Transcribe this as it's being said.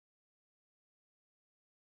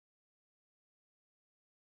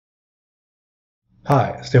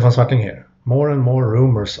Hi, Stefan Swarting here. More and more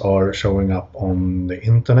rumors are showing up on the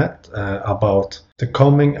internet about the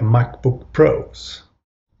coming MacBook Pros.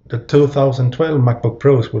 The 2012 MacBook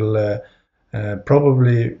Pros will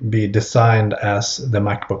probably be designed as the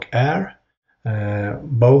MacBook Air.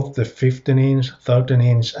 Both the 15-inch,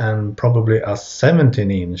 13-inch, and probably a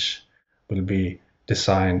 17-inch will be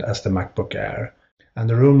designed as the MacBook Air. And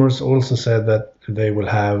the rumors also said that they will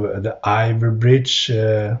have the Ivy Bridge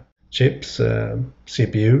chips,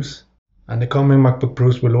 CPUs. And the coming MacBook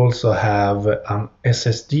Pros will also have an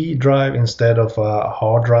SSD drive instead of a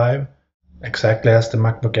hard drive, exactly as the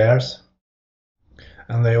MacBook Airs.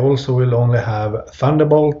 And they also will only have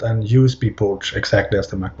Thunderbolt and USB ports, exactly as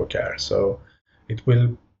the MacBook Air. So it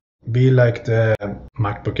will be like the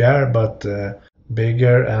MacBook Air, but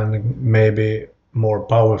bigger and maybe more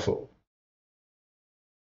powerful.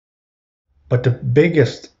 But the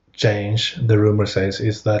biggest change, the rumor says,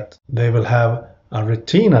 is that they will have a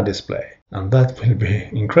Retina display, and that will be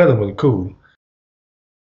incredibly cool.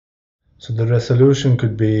 So the resolution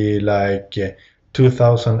could be like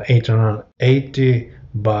 2880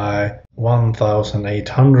 by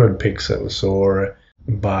 1800 pixels or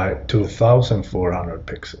by 2400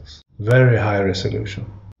 pixels. Very high resolution.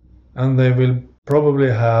 And they will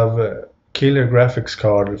probably have a killer graphics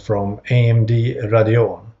card from AMD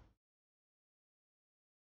Radeon.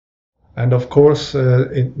 And of course,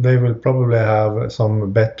 they will probably have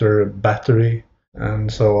some better battery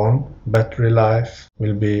and so on. Battery life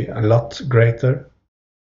will be a lot greater.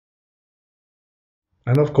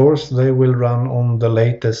 And of course, they will run on the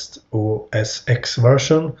latest OS X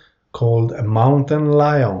version called Mountain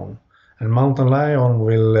Lion. And Mountain Lion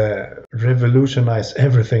will revolutionize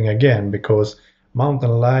everything again, because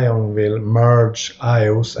Mountain Lion will merge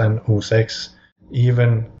iOS and OS X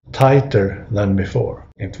even tighter than before.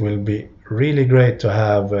 It will be really great to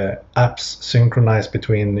have apps synchronized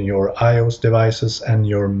between your iOS devices and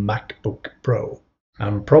your MacBook Pro.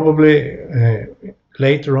 And probably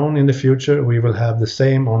later on in the future we will have the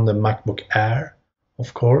same on the MacBook Air,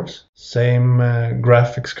 of course. Same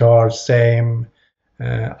graphics card, same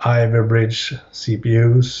Ivy Bridge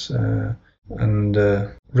CPUs and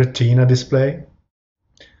Retina display.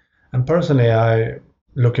 And personally, I'm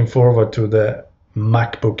looking forward to the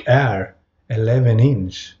MacBook Air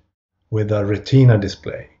 11-inch with a Retina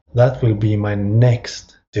display. That will be my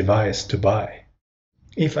next device to buy.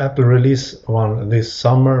 If Apple release one this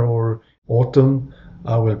summer or autumn,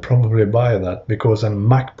 I will probably buy that, because a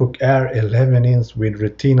MacBook Air 11-inch with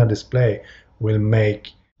Retina display will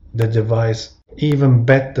make the device even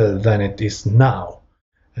better than it is now.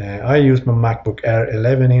 I use my MacBook Air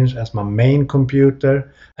 11-inch as my main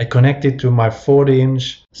computer. I connect it to my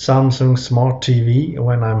 40-inch Samsung Smart TV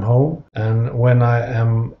when I'm home, and when I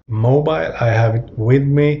am mobile I have it with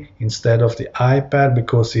me instead of the iPad,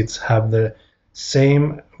 because it's have the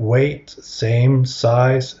same weight, same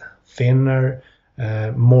size, thinner,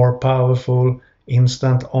 more powerful,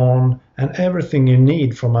 instant on, and everything you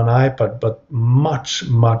need from an iPad, but much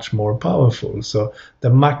more powerful. So the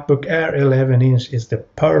MacBook Air 11-inch is the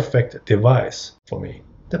perfect device for me.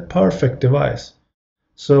 The perfect device.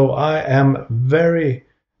 So I am very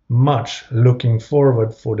much looking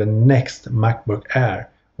forward for the next MacBook Air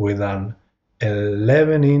with an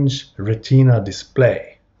 11-inch Retina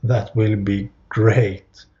display. That will be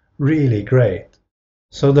great. Really great.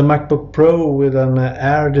 So the MacBook Pro with an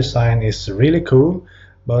Air design is really cool,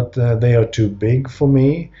 but they are too big for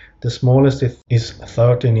me. The smallest is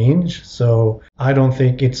 13-inch, so I don't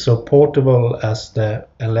think it's so portable as the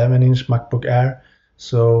 11-inch MacBook Air.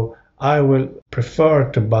 So I will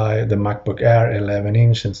prefer to buy the MacBook Air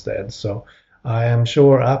 11-inch instead. So I am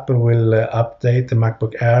sure Apple will update the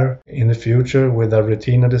MacBook Air in the future with a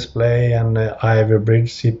Retina display and Ivy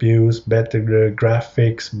Bridge CPUs, better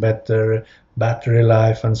graphics, better battery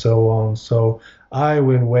life, and so on. So I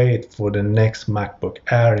will wait for the next MacBook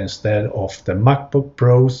Air instead of the MacBook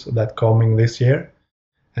Pros that coming this year.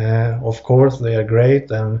 Of course, they are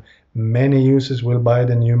great and many users will buy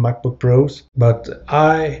the new MacBook Pros, but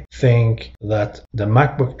I think that the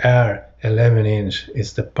MacBook Air 11-inch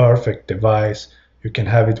is the perfect device. You can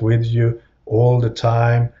have it with you all the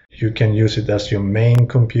time. You can use it as your main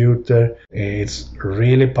computer. It's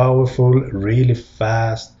really powerful, really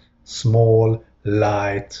fast, small,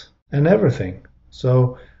 light, and everything.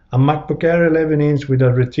 So a MacBook Air 11-inch with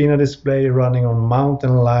a Retina display running on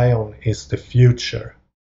Mountain Lion is the future.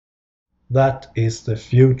 That is the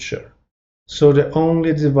future. So the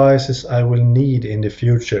only devices I will need in the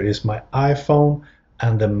future is my iPhone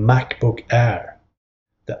and the MacBook Air.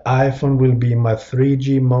 The iPhone will be my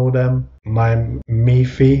 3G modem, my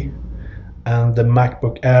MiFi, and the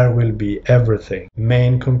MacBook Air will be everything.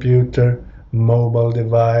 Main computer, mobile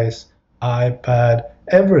device, iPad,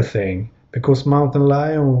 everything. Because Mountain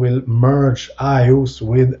Lion will merge iOS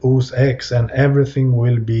with OS X and everything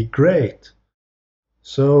will be great.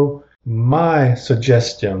 So my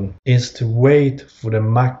suggestion is to wait for the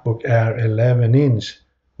MacBook Air 11-inch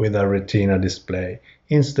with a Retina display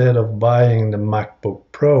instead of buying the MacBook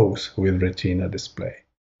Pros with Retina display.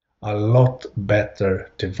 A lot better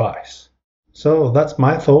device. So that's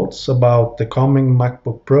my thoughts about the coming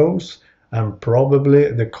MacBook Pros and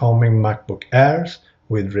probably the coming MacBook Airs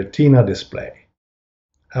with Retina display.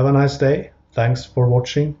 Have a nice day. Thanks for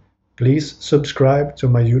watching. Please subscribe to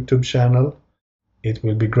my YouTube channel. It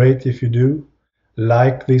will be great if you do.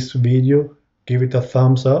 Like this video, give it a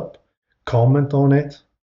thumbs up, comment on it,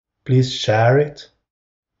 please share it,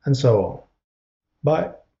 and so on.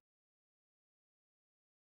 Bye.